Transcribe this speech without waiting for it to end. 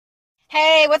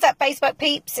Hey, what's up, Facebook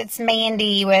peeps? It's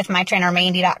Mandy with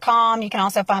MyTrainerMandy.com. You can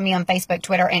also find me on Facebook,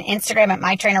 Twitter, and Instagram at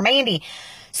MyTrainerMandy.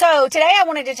 So today I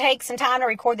wanted to take some time to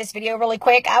record this video really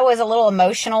quick. I was a little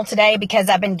emotional today because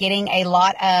I've been getting a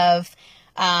lot of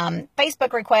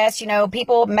Facebook requests,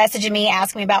 people messaging me,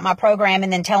 asking me about my program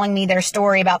and then telling me their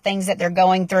story about things that they're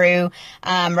going through,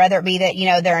 whether it be that,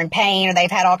 they're in pain or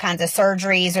they've had all kinds of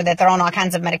surgeries or that they're on all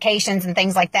kinds of medications and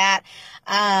things like that.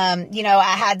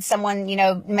 I had someone,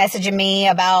 messaging me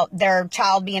about their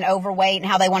child being overweight and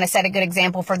how they want to set a good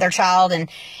example for their child. And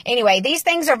anyway, these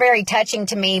things are very touching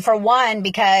to me, for one,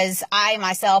 because I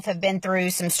myself have been through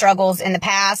some struggles in the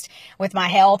past with my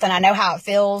health, and I know how it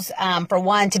feels, for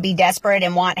one, to be desperate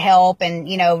and want help and,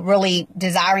 really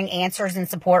desiring answers and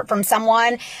support from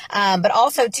someone. But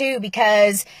also too,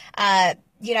 because,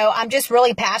 I'm just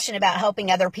really passionate about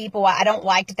helping other people. I don't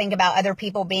like to think about other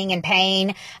people being in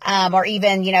pain, or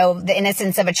even, the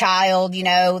innocence of a child,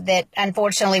 that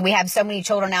unfortunately we have so many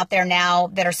children out there now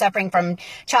that are suffering from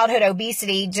childhood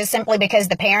obesity just simply because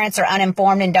the parents are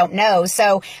uninformed and don't know.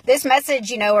 So this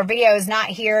message, or video is not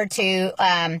here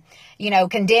to,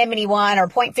 condemn anyone or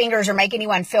point fingers or make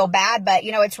anyone feel bad. But,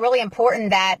 it's really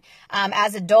important that,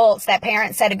 as adults, that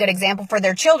parents set a good example for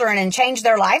their children and change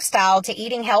their lifestyle to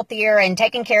eating healthier and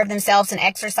taking care of themselves and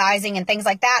exercising and things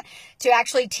like that, to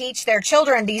actually teach their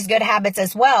children these good habits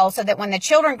as well, so that when the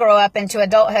children grow up into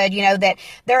adulthood, that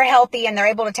they're healthy and they're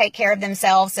able to take care of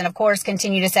themselves and, of course,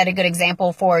 continue to set a good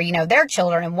example for, their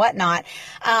children and whatnot.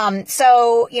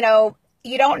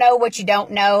 You don't know what you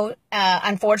don't know,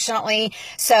 unfortunately.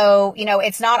 So,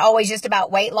 it's not always just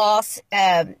about weight loss.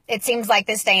 It seems like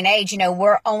this day and age,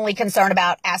 we're only concerned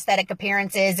about aesthetic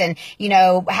appearances and,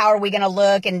 how are we going to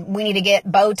look, and we need to get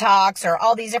Botox or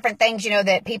all these different things,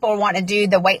 that people want to do,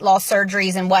 the weight loss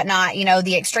surgeries and whatnot,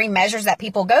 the extreme measures that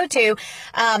people go to.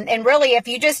 And really, if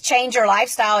you just change your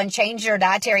lifestyle and change your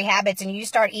dietary habits and you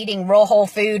start eating real whole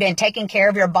food and taking care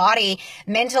of your body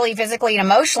mentally, physically, and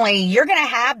emotionally, you're going to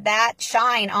have that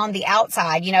shine on the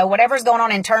outside. Whatever's going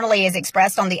on internally is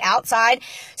expressed on the outside.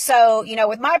 So,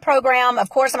 with my program, of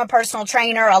course, I'm a personal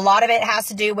trainer. A lot of it has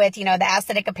to do with, the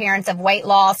aesthetic appearance of weight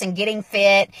loss and getting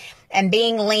fit and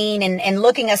being lean and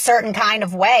looking a certain kind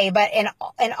of way. But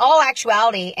in all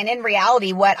actuality and in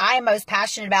reality, what I am most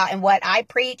passionate about and what I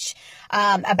preach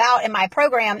about in my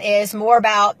program is more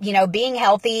about, being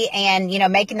healthy and,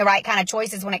 making the right kind of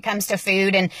choices when it comes to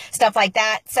food and stuff like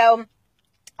that. So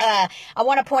I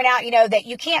want to point out, that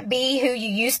you can't be who you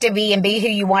used to be and be who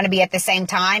you want to be at the same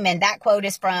time. And that quote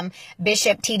is from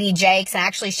Bishop T.D. Jakes. And I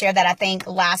actually shared that, I think,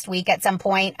 last week at some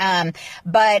point.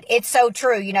 But it's so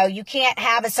true. You can't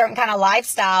have a certain kind of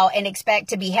lifestyle and expect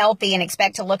to be healthy and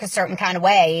expect to look a certain kind of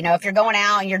way. If you're going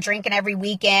out and you're drinking every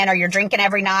weekend or you're drinking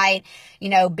every night,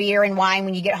 beer and wine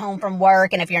when you get home from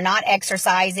work. And if you're not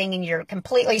exercising and you're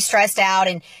completely stressed out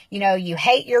and, you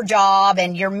hate your job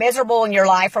and you're miserable in your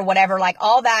life or whatever, like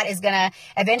all that is going to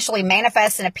eventually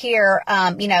manifest and appear,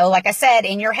 like I said,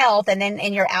 in your health and then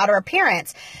in your outer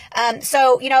appearance.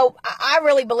 I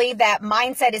really believe that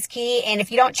mindset is key. And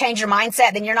if you don't change your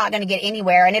mindset, then you're not going to get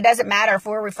anywhere. And it doesn't matter if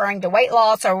we're referring to weight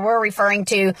loss or we're referring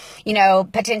to,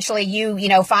 potentially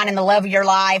you, finding the love of your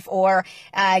life or,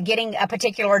 getting a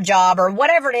particular job or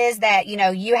whatever it is that,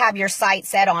 you have your sight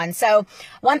set on. So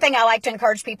one thing I like to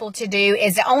encourage people to do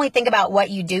is to only think about what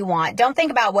you do want. Don't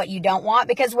think about what you don't want,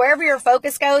 because wherever your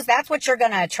focus goes, that's what you're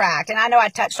going to attract. And I know I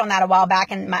touched on that a while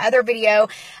back in my other video.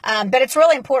 But it's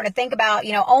really important to think about,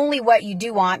 only what you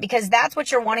do want, because that's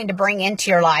what you're wanting to bring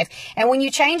into your life. And when you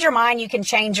change your mind, you can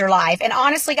change your life. And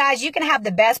honestly, guys, you can have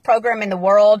the best program in the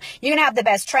world. You can have the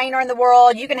best trainer in the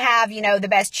world. You can have, the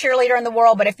best cheerleader in the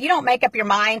world. But if you don't make up your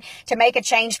mind to make a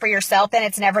change for yourself, then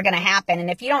it's never going to happen. And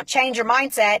if you don't change your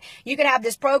mindset, you can have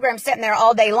this program sitting there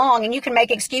all day long and you can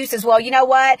make excuses. Well, you know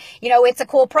what? It's a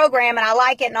cool program and I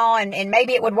like it and all, and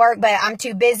maybe it would work, but I'm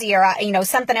too busy or,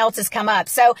 something else has come up.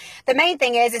 So the main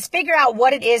thing is figure out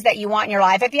what it is that you want in your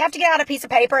life. If you have to get out a piece of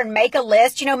paper and make a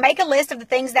list, make a list of the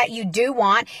things that you do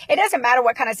want. It doesn't matter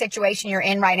what kind of situation you're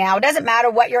in right now. It doesn't matter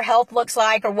what your health looks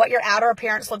like or what your outer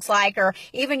appearance looks like or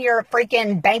even your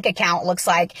freaking bank account looks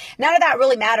like. None of that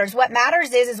really matters. What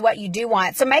matters is what you do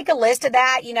want. So make a list of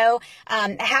that,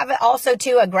 have also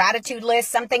too a gratitude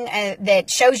list, something that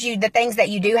shows you the things that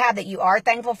you do have that you are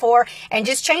thankful for, and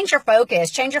just change your focus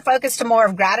focus. Change your focus to more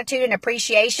of gratitude and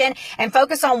appreciation, and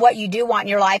focus on what you do want in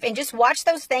your life, and just watch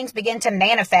those things begin to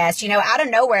manifest. You know, out of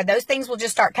nowhere, those things will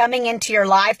just start coming into your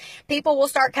life. People will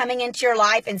start coming into your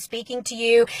life and speaking to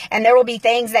you, and there will be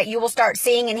things that you will start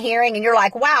seeing and hearing, and you're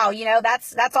like, wow, you know,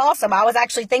 that's awesome. I was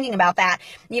actually thinking about that,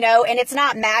 you know. And it's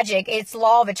not magic, it's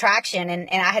law of attraction. And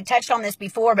I had touched on this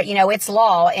before, but you know, it's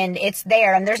law and it's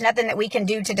there, and there's nothing that we can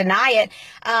do to deny it.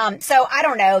 So I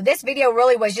don't know. This video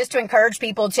really was just to encourage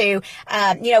people to,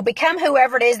 you know, become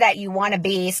whoever it is that you want to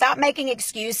be. Stop making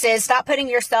excuses. Stop putting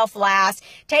yourself last.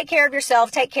 Take care of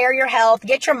yourself. Take care of your health.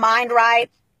 Get your mind right.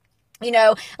 You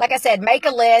know, like I said, make a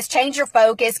list, change your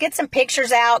focus, get some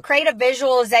pictures out, create a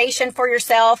visualization for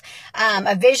yourself,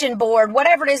 a vision board,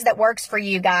 whatever it is that works for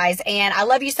you guys. And I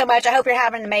love you so much. I hope you're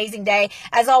having an amazing day.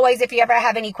 As always, if you ever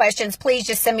have any questions, please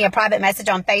just send me a private message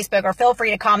on Facebook, or feel free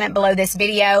to comment below this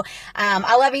video.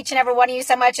 I love each and every one of you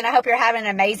so much, and I hope you're having an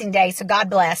amazing day. So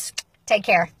God bless. Take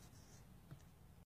care.